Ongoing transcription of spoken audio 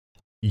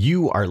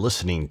You are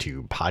listening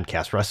to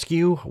Podcast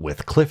Rescue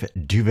with Cliff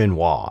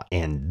Duvenois,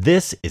 and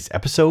this is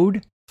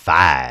episode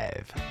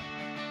 5.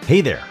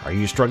 Hey there, are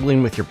you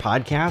struggling with your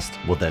podcast?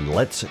 Well, then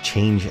let's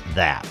change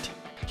that.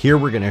 Here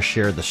we're going to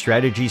share the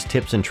strategies,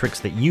 tips, and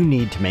tricks that you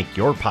need to make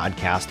your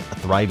podcast a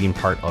thriving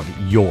part of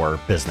your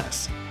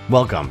business.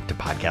 Welcome to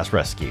Podcast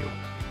Rescue.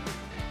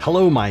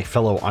 Hello, my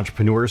fellow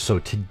entrepreneurs. So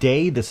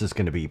today, this is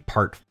going to be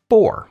part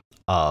 4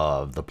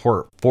 of the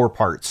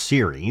four-part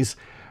series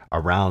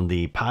around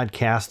the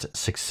podcast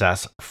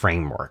success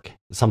framework,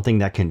 something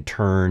that can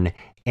turn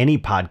any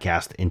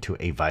podcast into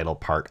a vital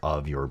part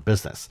of your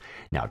business.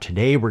 Now,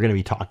 today we're going to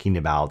be talking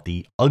about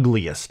the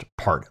ugliest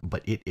part,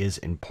 but it is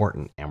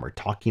important. And we're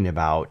talking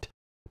about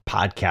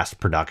podcast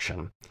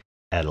production.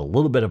 At a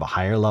little bit of a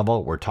higher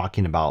level, we're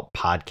talking about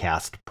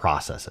podcast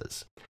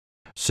processes.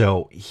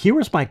 So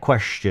here's my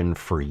question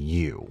for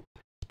you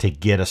to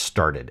get us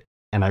started.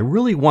 And I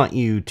really want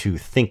you to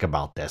think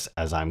about this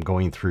as I'm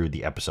going through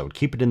the episode.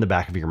 Keep it in the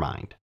back of your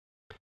mind.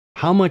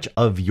 How much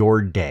of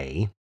your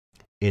day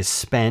is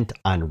spent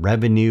on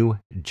revenue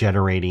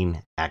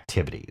generating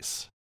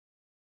activities?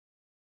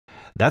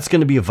 That's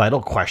going to be a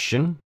vital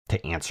question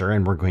to answer,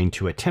 and we're going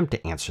to attempt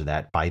to answer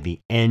that by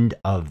the end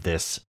of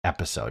this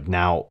episode.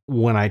 Now,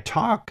 when I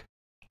talk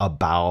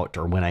about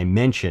or when I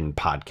mention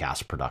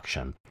podcast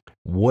production,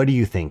 what do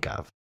you think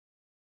of?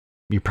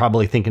 You're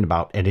probably thinking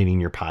about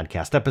editing your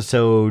podcast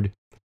episode,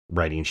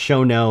 writing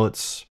show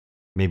notes,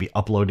 maybe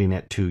uploading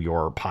it to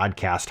your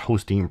podcast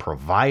hosting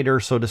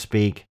provider, so to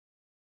speak.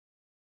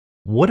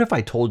 What if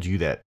I told you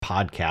that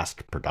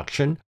podcast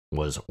production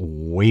was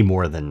way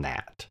more than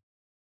that?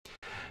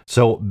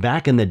 So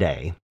back in the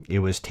day, it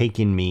was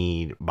taking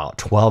me about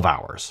 12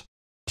 hours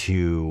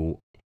to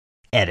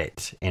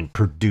edit and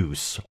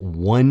produce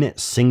one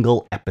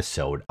single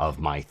episode of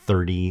my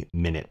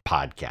 30-minute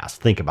podcast.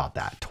 Think about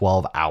that,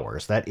 12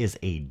 hours. That is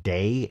a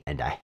day and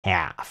a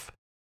half.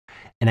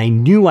 And I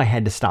knew I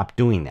had to stop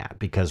doing that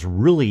because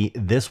really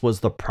this was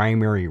the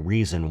primary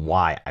reason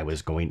why I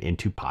was going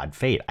into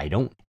PodFade. I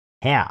don't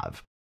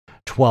have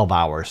 12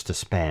 hours to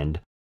spend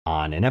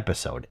on an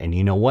episode. And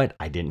you know what?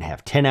 I didn't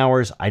have 10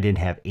 hours. I didn't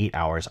have 8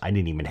 hours. I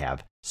didn't even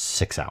have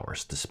 6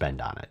 hours to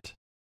spend on it.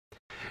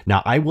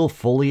 Now, I will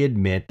fully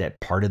admit that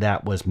part of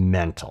that was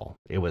mental.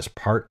 It was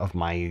part of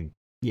my,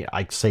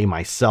 I'd say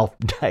my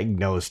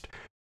self-diagnosed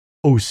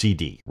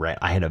OCD, right?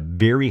 I had a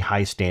very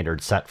high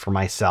standard set for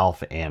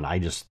myself, and I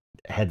just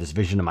had this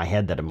vision in my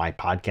head that my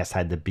podcast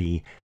had to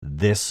be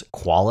this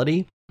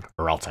quality,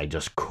 or else I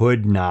just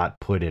could not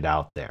put it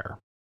out there.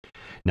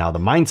 Now, the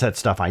mindset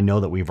stuff I know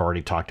that we've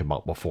already talked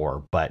about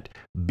before, but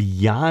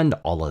beyond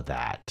all of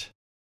that,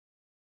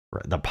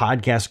 the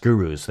podcast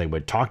gurus, they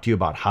would talk to you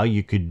about how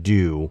you could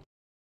do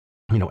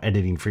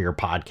editing for your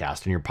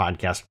podcast and your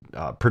podcast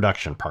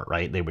production part,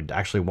 right? They would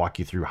actually walk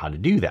you through how to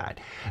do that.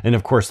 And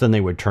of course, then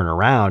they would turn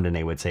around and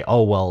they would say,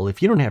 oh, well,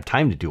 if you don't have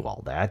time to do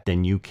all that,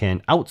 then you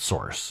can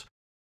outsource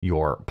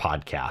your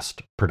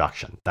podcast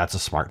production. That's a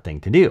smart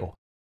thing to do.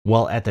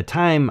 Well, at the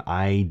time,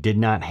 I did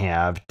not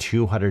have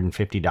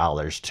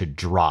 $250 to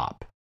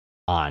drop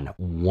on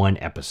one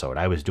episode.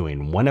 I was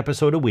doing one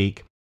episode a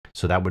week.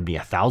 So that would be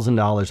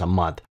 $1,000 a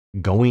month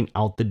going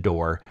out the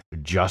door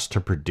just to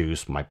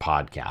produce my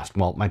podcast.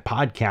 Well, my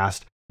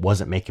podcast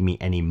wasn't making me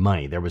any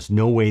money. There was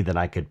no way that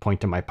I could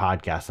point to my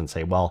podcast and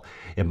say, well,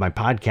 if my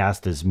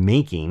podcast is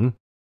making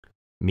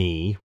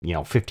me,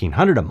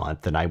 $1,500 a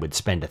month, then I would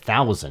spend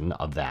 $1,000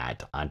 of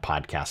that on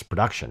podcast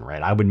production,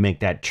 right? I would make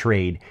that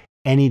trade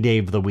any day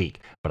of the week,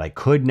 but I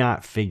could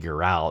not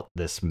figure out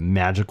this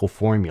magical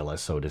formula,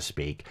 so to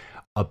speak,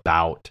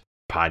 about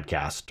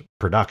podcast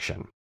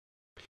production.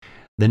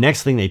 The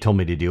next thing they told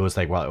me to do was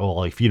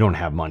well, if you don't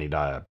have money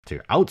to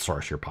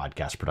outsource your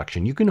podcast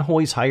production, you can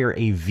always hire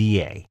a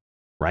VA,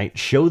 right?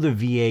 Show the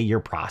VA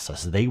your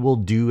process. They will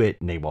do it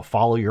and they will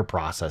follow your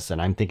process.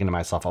 And I'm thinking to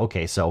myself,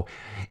 okay, so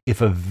if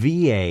a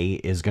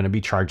VA is going to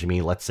be charging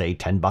me, let's say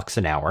 $10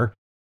 an hour,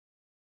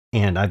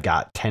 and I've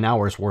got 10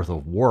 hours worth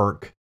of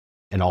work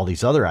and all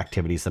these other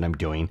activities that I'm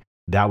doing,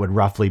 that would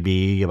roughly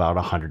be about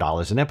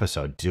 $100 an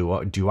episode.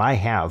 Do I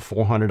have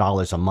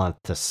 $400 a month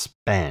to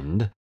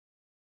spend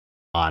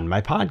on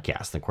my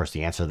podcast? And of course,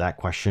 the answer to that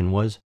question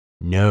was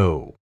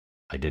no,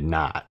 I did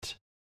not.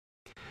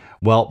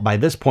 Well, by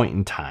this point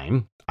in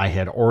time, I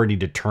had already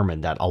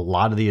determined that a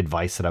lot of the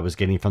advice that I was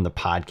getting from the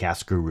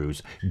podcast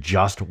gurus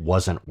just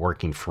wasn't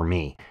working for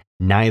me.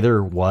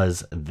 Neither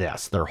was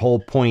this. Their whole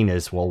point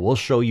is, well, we'll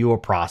show you a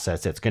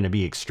process. It's going to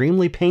be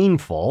extremely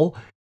painful.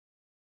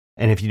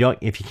 And if you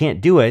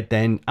can't do it,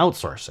 then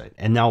outsource it.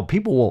 And now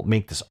people will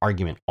make this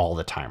argument all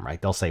the time, right?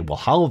 They'll say, well,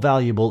 how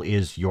valuable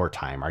is your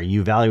time? Are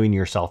you valuing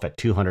yourself at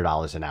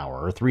 $200 an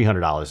hour or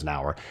 $300 an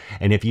hour?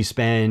 And if you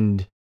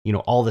spend,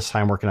 all this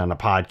time working on a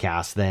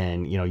podcast,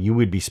 then, you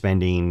would be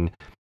spending,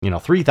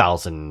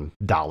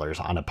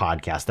 $3,000 on a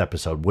podcast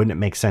episode. Wouldn't it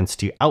make sense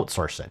to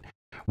outsource it?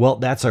 Well,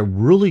 that's a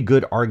really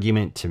good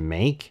argument to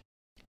make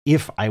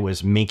if I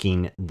was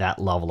making that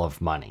level of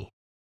money.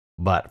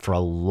 But for a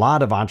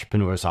lot of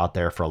entrepreneurs out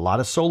there, for a lot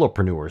of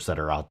solopreneurs that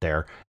are out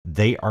there,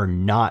 they are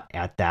not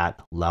at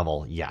that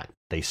level yet.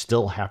 They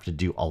still have to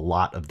do a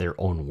lot of their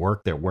own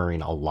work. They're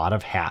wearing a lot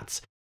of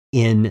hats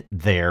in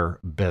their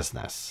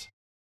business.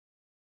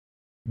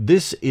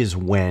 This is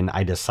when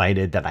I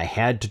decided that I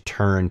had to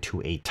turn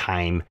to a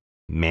time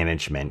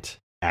management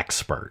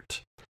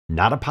expert.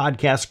 Not a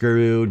podcast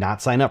guru,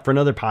 not sign up for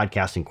another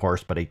podcasting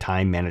course, but a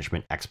time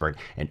management expert.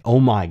 And oh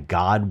my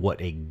God,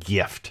 what a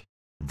gift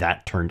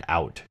that turned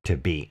out to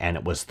be. And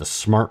it was the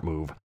smart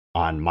move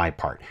on my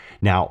part.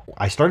 Now,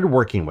 I started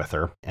working with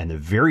her, and the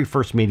very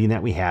first meeting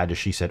that we had is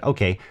she said,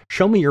 okay,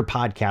 show me your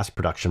podcast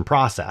production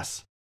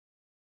process.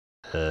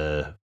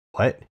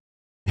 What?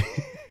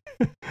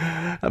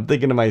 I'm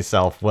thinking to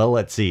myself, well,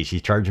 let's see.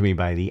 She's charging me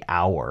by the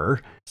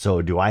hour.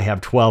 So do I have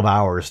 12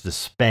 hours to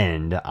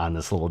spend on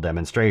this little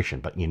demonstration?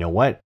 But you know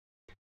what?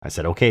 I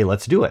said, okay,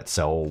 let's do it.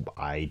 So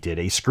I did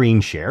a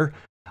screen share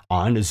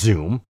on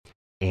Zoom.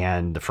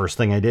 And the first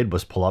thing I did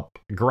was pull up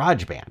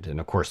GarageBand. And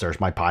of course, there's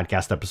my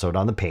podcast episode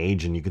on the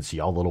page, and you can see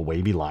all the little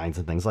wavy lines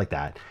and things like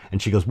that.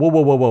 And she goes, whoa,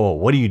 whoa, whoa, whoa, whoa,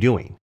 what are you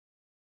doing?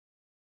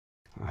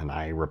 And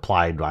I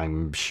replied,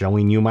 I'm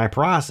showing you my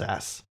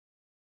process.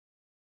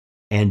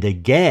 And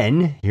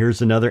again,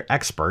 here's another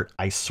expert.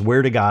 I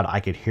swear to God, I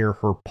could hear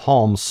her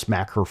palm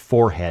smack her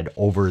forehead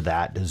over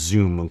that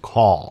Zoom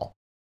call.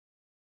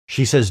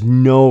 She says,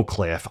 no,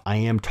 Cliff, I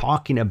am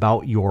talking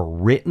about your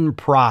written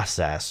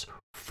process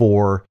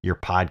for your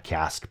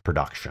podcast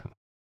production.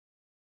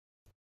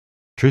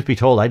 Truth be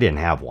told, I didn't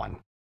have one.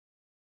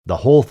 The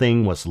whole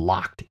thing was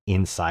locked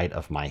inside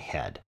of my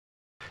head.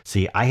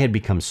 See, I had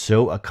become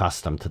so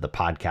accustomed to the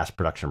podcast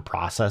production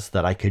process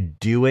that I could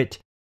do it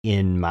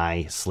in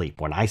my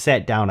sleep. When I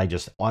sat down, I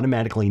just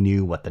automatically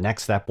knew what the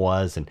next step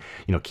was and,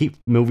 keep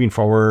moving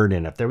forward.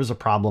 And if there was a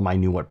problem, I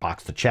knew what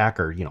box to check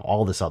or,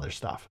 all this other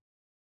stuff.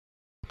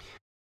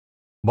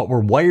 But we're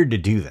wired to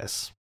do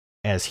this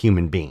as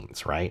human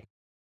beings, right?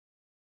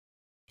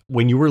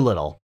 When you were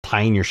little,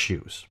 tying your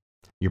shoes,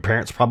 your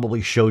parents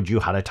probably showed you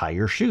how to tie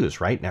your shoes,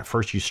 right? And at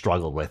first you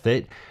struggled with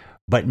it,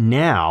 but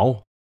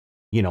now,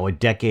 a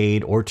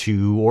decade or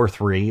two or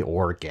three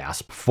or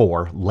gasp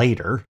 4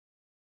 later,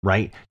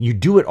 right? You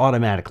do it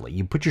automatically.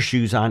 You put your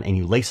shoes on and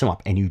you lace them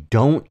up and you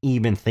don't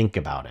even think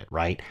about it,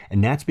 right?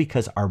 And that's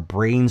because our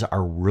brains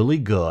are really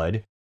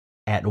good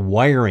at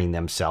wiring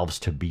themselves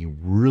to be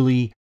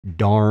really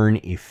darn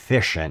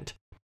efficient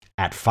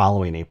at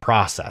following a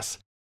process.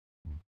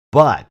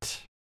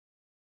 But,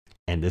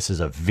 and this is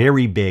a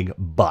very big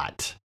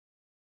but,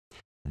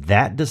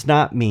 that does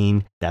not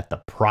mean that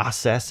the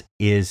process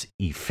is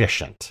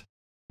efficient.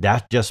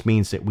 That just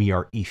means that we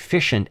are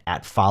efficient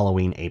at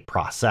following a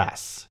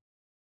process.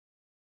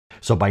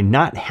 So by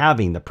not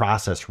having the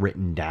process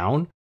written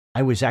down,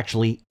 I was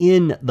actually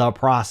in the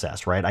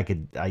process,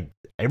 right?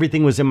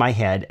 Everything was in my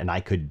head and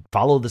I could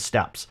follow the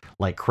steps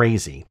like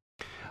crazy,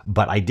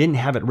 but I didn't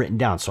have it written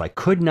down. So I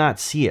could not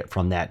see it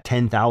from that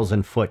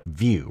 10,000 foot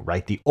view,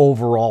 right? The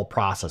overall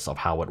process of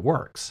how it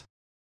works.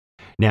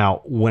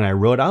 Now, when I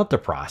wrote out the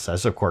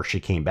process, of course, she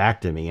came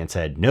back to me and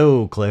said,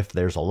 no, Cliff,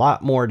 there's a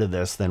lot more to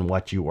this than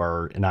what you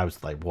are. And I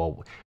was like,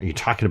 well, are you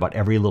talking about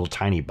every little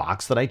tiny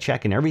box that I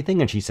check and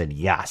everything? And she said,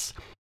 yes.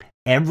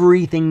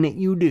 Everything that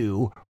you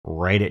do,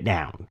 write it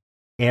down.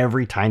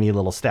 Every tiny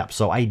little step.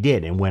 So I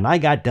did. And when I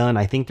got done,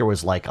 I think there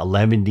was like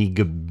 11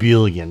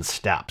 gabillion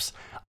steps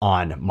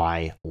on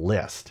my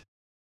list.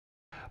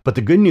 But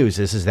the good news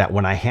is that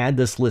when I had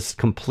this list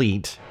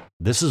complete,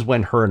 this is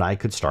when her and I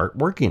could start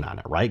working on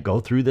it, right? Go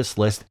through this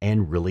list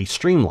and really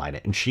streamline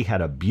it. And she had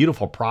a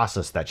beautiful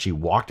process that she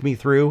walked me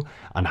through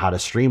on how to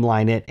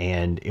streamline it.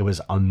 And it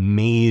was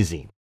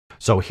amazing.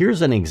 So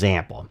here's an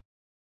example,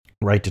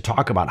 right? To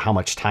talk about how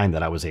much time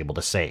that I was able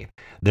to save.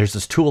 There's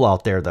this tool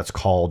out there that's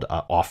called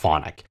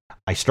Auphonic.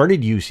 I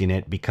started using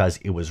it because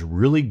it was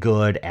really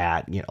good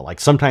at, like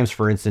sometimes,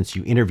 for instance,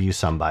 you interview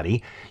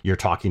somebody, you're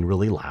talking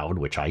really loud,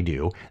 which I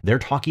do. They're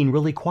talking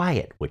really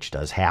quiet, which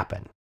does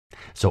happen.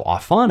 So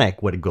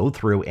Auphonic would go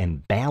through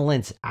and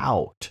balance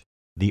out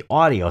the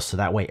audio so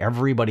that way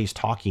everybody's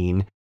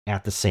talking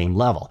at the same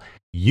level.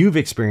 You've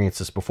experienced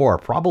this before,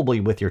 probably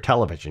with your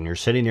television. You're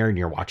sitting there and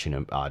you're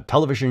watching a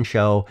television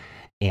show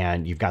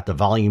and you've got the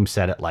volume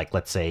set at like,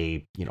 let's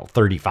say,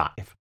 35.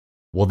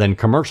 Well, then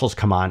commercials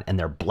come on and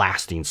they're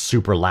blasting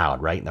super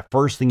loud, right? And the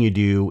first thing you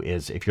do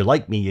is, if you're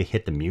like me, you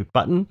hit the mute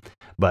button,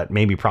 but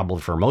maybe probably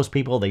for most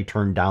people, they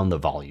turn down the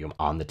volume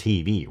on the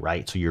TV,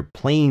 right? So you're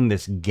playing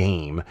this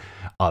game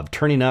of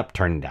turning up,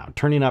 turning down,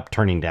 turning up,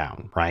 turning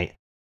down, right?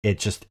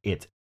 It's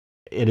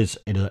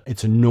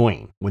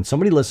annoying. When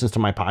somebody listens to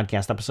my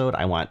podcast episode,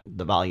 I want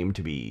the volume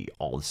to be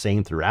all the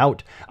same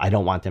throughout. I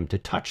don't want them to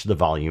touch the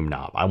volume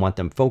knob. I want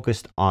them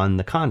focused on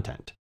the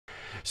content.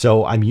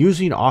 So I'm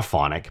using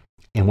Auphonic.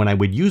 And when I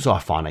would use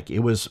Auphonic,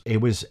 it was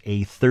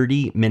a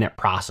 30-minute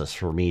process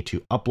for me to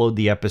upload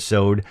the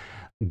episode,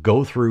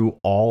 go through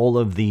all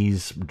of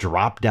these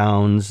drop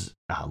downs,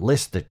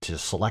 list to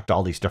select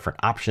all these different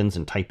options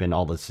and type in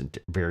all this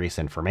various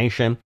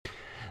information.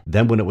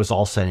 Then when it was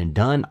all said and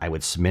done, I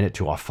would submit it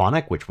to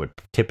Auphonic, which would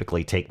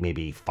typically take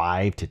maybe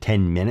 5 to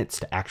 10 minutes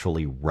to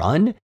actually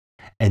run.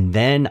 And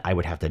then I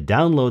would have to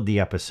download the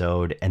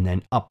episode and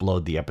then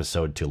upload the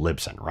episode to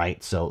Libsyn,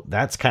 right? So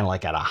that's kind of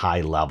like at a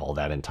high level,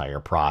 that entire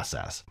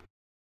process.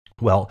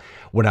 Well,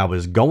 when I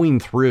was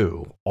going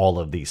through all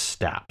of these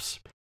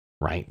steps,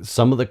 right,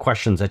 some of the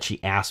questions that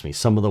she asked me,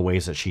 some of the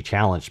ways that she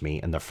challenged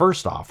me, and the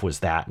first off was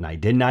that, and I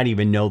did not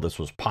even know this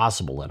was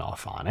possible in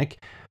Auphonic,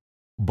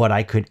 but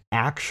I could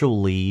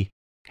actually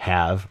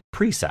have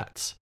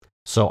presets.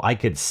 So I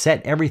could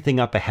set everything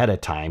up ahead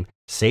of time,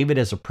 save it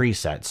as a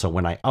preset. So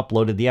when I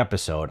uploaded the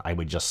episode, I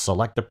would just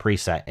select the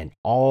preset and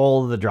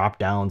all the drop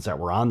downs that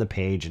were on the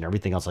page and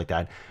everything else like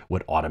that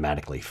would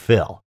automatically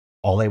fill.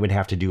 All I would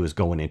have to do is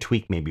go in and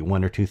tweak maybe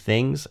one or two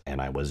things and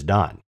I was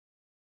done.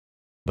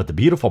 But the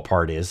beautiful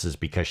part is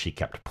because she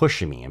kept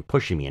pushing me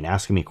and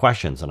asking me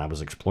questions and I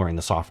was exploring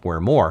the software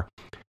more,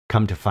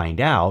 come to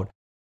find out,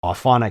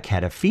 Auphonic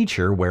had a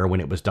feature where when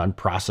it was done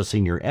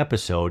processing your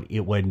episode,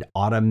 it would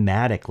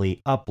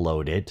automatically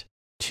upload it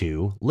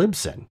to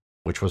Libsyn,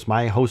 which was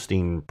my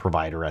hosting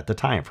provider at the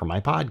time for my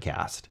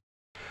podcast.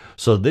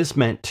 So this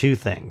meant two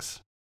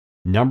things.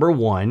 Number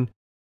one,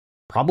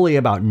 probably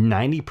about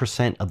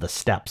 90% of the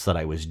steps that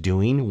I was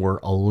doing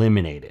were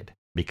eliminated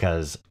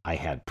because I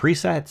had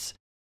presets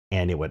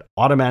and it would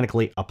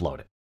automatically upload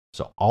it.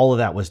 So all of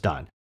that was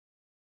done.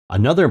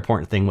 Another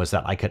important thing was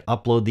that I could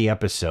upload the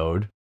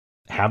episode,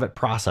 have it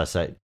process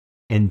it,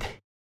 and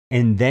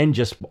then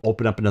just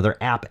open up another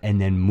app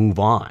and then move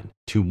on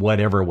to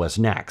whatever was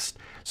next.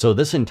 So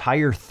this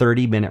entire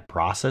 30-minute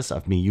process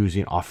of me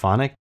using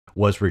Auphonic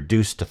was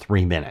reduced to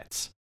 3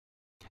 minutes.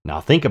 Now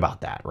think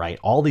about that, right?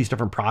 All these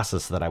different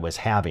processes that I was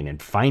having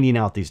and finding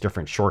out these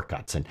different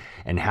shortcuts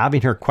and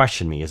having her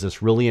question me, is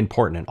this really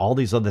important? And all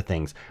these other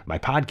things. My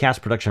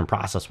podcast production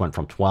process went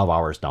from 12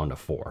 hours down to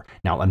 4.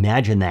 Now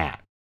imagine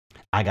that.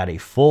 I got a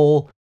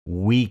full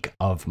day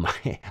of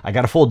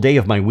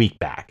my week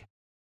back.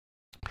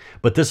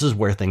 But this is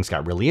where things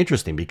got really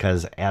interesting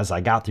because as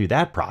I got through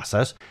that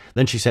process,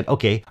 then she said,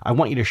 okay, I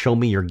want you to show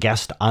me your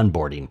guest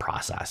onboarding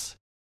process.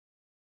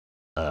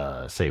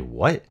 Say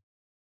what?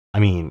 I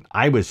mean,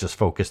 I was just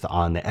focused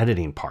on the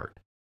editing part.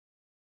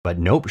 But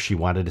nope, she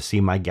wanted to see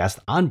my guest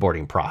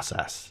onboarding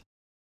process.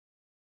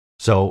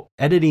 So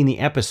editing the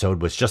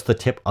episode was just the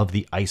tip of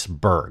the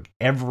iceberg.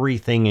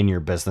 Everything in your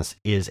business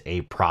is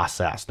a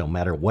process, no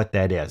matter what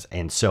that is.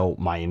 And so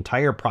my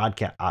entire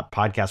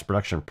podcast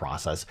production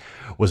process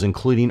was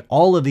including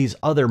all of these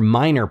other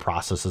minor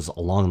processes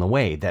along the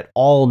way that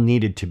all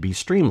needed to be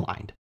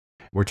streamlined.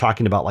 We're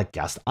talking about like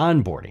guest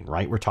onboarding,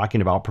 right? We're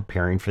talking about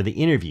preparing for the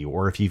interview,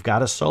 or if you've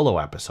got a solo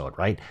episode,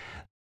 right?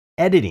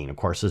 Editing, of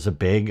course, is a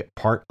big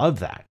part of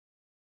that.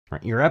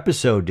 Right? Your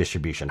episode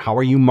distribution. How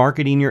are you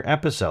marketing your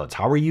episodes?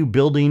 How are you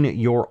building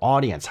your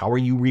audience? How are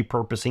you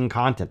repurposing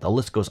content? The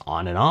list goes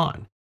on and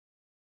on.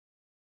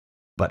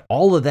 But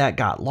all of that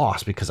got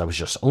lost because I was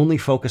just only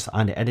focused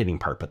on the editing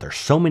part. But there's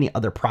so many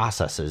other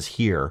processes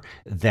here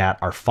that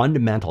are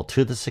fundamental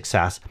to the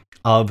success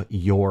of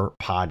your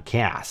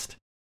podcast.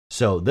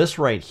 So this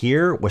right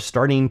here was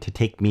starting to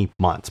take me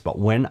months. But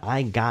when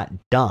I got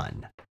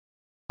done,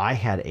 I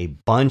had a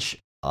bunch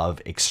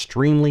of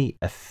extremely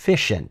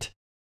efficient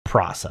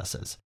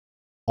processes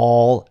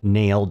all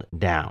nailed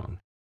down.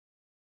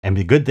 And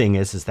the good thing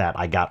is that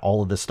I got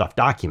all of this stuff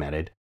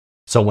documented.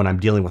 So when I'm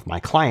dealing with my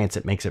clients,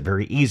 it makes it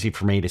very easy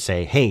for me to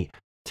say, hey,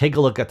 take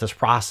a look at this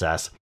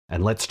process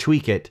and let's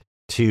tweak it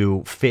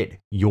to fit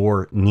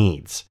your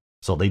needs.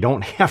 So they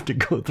don't have to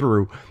go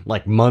through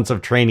like months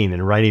of training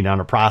and writing down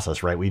a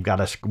process, right? We've got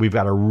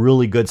a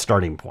really good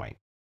starting point.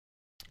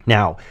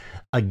 Now,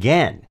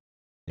 again,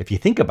 if you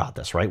think about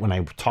this, right, when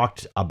I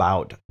talked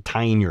about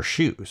tying your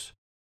shoes,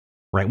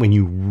 right, when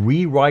you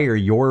rewire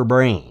your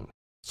brain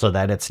so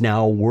that it's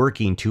now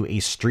working to a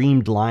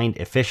streamlined,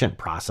 efficient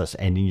process,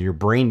 and your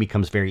brain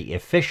becomes very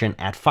efficient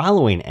at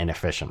following an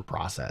efficient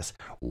process,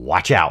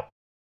 watch out.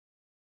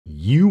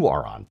 You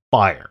are on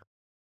fire.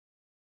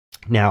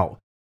 Now,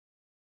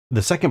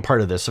 the second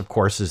part of this, of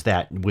course, is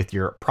that with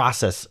your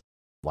process,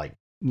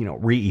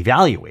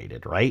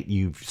 reevaluated, right?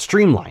 You've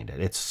streamlined it.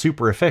 It's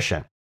super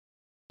efficient.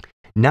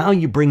 Now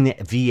you bring the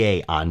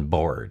VA on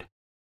board.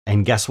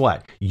 And guess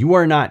what? You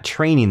are not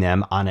training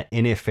them on an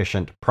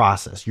inefficient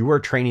process. You are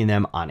training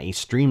them on a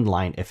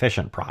streamlined,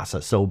 efficient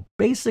process. So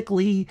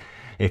basically,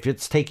 if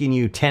it's taking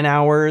you 10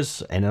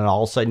 hours and then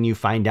all of a sudden you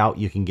find out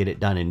you can get it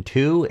done in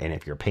 2, and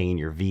if you're paying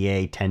your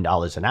VA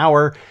 $10 an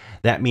hour,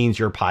 that means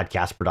your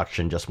podcast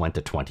production just went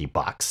to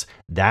 $20.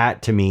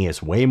 That to me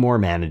is way more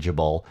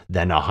manageable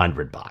than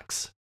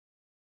 $100.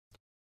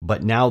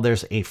 But now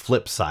there's a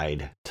flip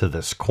side to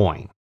this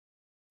coin.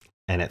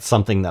 And it's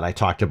something that I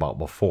talked about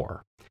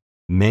before.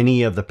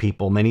 Many of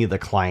the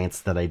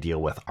clients that I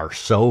deal with are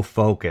so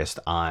focused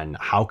on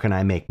how can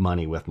I make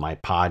money with my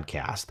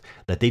podcast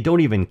that they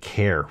don't even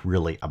care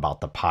really about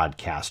the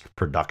podcast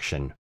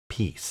production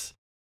piece.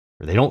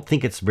 Or they don't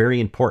think it's very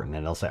important.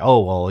 And they'll say,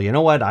 oh, well, you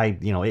know what?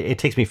 It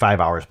takes me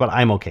 5 hours, but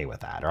I'm okay with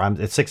that. Or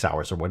it's 6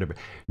 hours or whatever.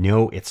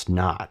 No, it's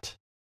not.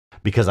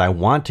 Because I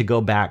want to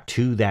go back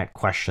to that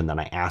question that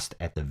I asked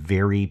at the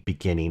very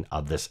beginning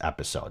of this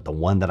episode, the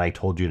one that I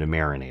told you to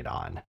marinate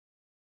on.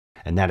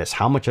 and that is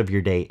how much of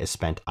your day is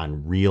spent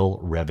on real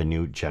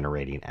revenue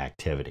generating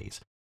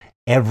activities.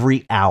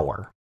 Every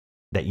hour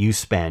that you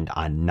spend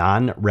on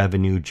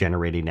non-revenue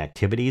generating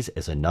activities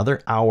is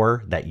another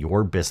hour that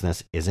your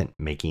business isn't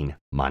making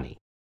money.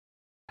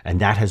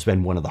 And that has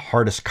been one of the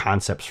hardest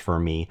concepts for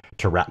me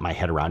to wrap my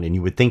head around. And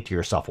you would think to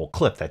yourself, well,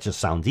 Cliff, that just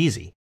sounds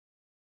easy.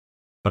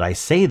 But I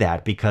say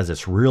that because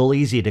it's real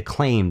easy to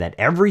claim that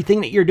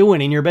everything that you're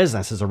doing in your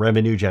business is a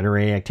revenue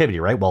generating activity,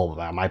 right? Well,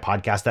 my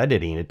podcast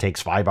editing, it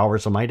takes 5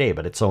 hours of my day,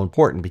 but it's so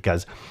important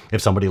because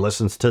if somebody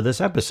listens to this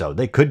episode,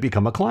 they could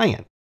become a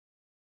client.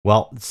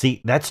 Well,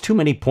 see, that's too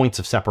many points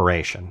of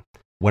separation.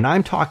 When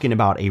I'm talking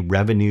about a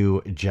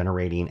revenue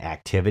generating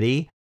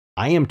activity,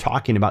 I am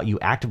talking about you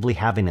actively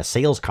having a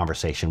sales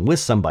conversation with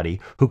somebody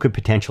who could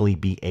potentially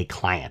be a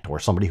client or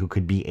somebody who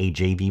could be a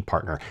JV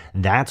partner.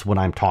 That's what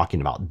I'm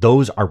talking about.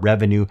 Those are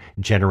revenue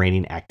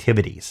generating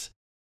activities.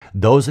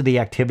 Those are the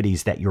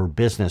activities that your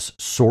business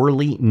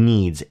sorely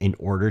needs in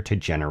order to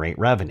generate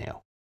revenue.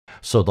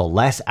 So the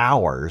less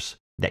hours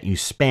that you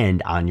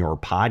spend on your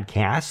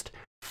podcast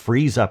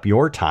frees up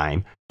your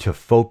time to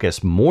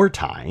focus more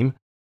time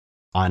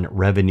on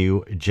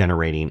revenue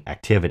generating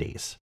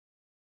activities.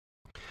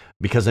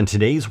 Because in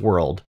today's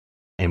world,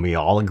 and we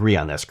all agree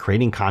on this,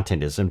 creating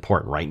content is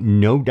important, right?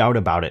 No doubt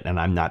about it, and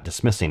I'm not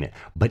dismissing it,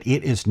 but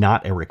it is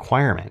not a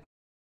requirement.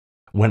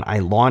 When I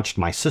launched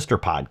my sister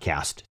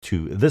podcast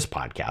to this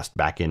podcast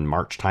back in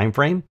March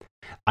timeframe,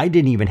 I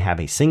didn't even have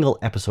a single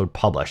episode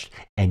published,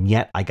 and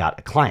yet I got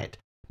a client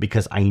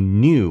because I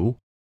knew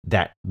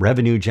that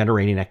revenue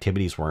generating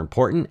activities were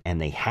important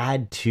and they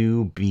had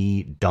to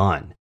be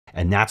done.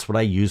 And that's what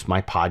I used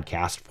my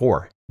podcast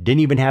for.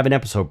 Didn't even have an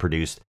episode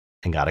produced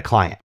and got a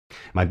client.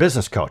 My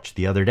business coach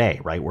the other day,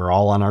 right? We're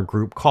all on our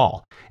group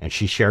call and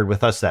she shared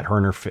with us that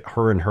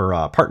her and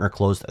her partner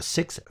closed a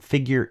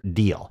 6-figure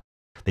deal.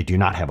 They do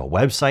not have a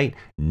website,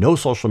 no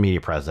social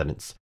media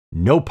presence,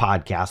 no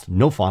podcast,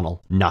 no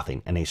funnel,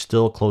 nothing. And they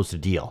still closed the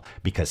deal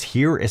because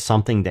here is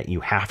something that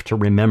you have to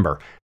remember.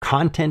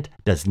 Content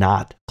does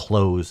not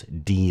close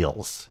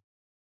deals.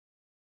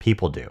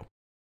 People do.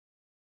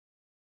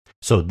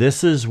 So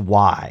this is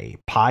why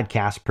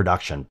podcast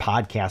production,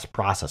 podcast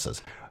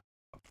processes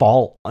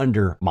fall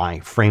under my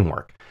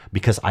framework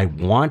because I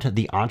want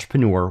the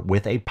entrepreneur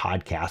with a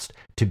podcast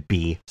to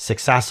be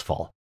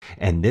successful.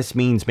 And this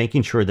means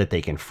making sure that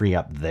they can free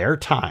up their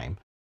time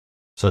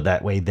so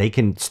that way they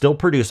can still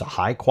produce a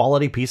high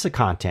quality piece of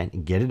content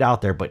and get it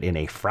out there, but in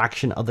a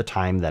fraction of the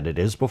time that it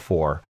is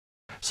before.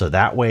 So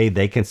that way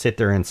they can sit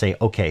there and say,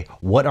 okay,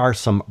 what are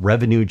some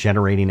revenue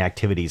generating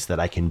activities that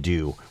I can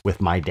do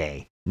with my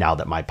day now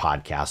that my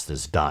podcast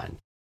is done?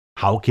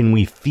 How can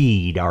we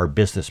feed our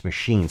business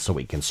machine so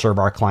we can serve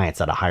our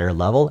clients at a higher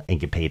level and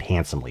get paid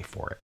handsomely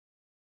for it?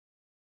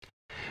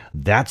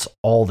 That's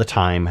all the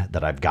time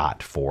that I've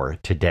got for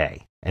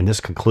today. And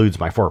this concludes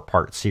my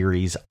 4-part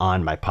series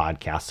on my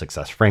podcast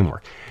success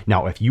framework.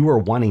 Now, if you are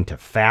wanting to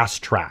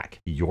fast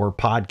track your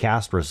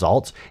podcast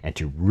results and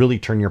to really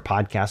turn your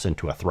podcast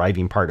into a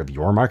thriving part of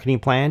your marketing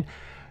plan,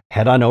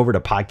 head on over to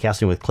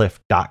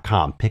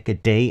podcastingwithcliff.com. Pick a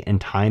day and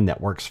time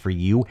that works for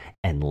you,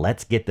 and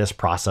let's get this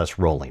process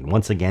rolling.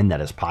 Once again, that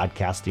is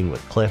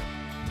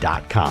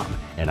podcastingwithcliff.com.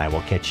 And I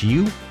will catch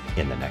you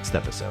in the next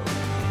episode.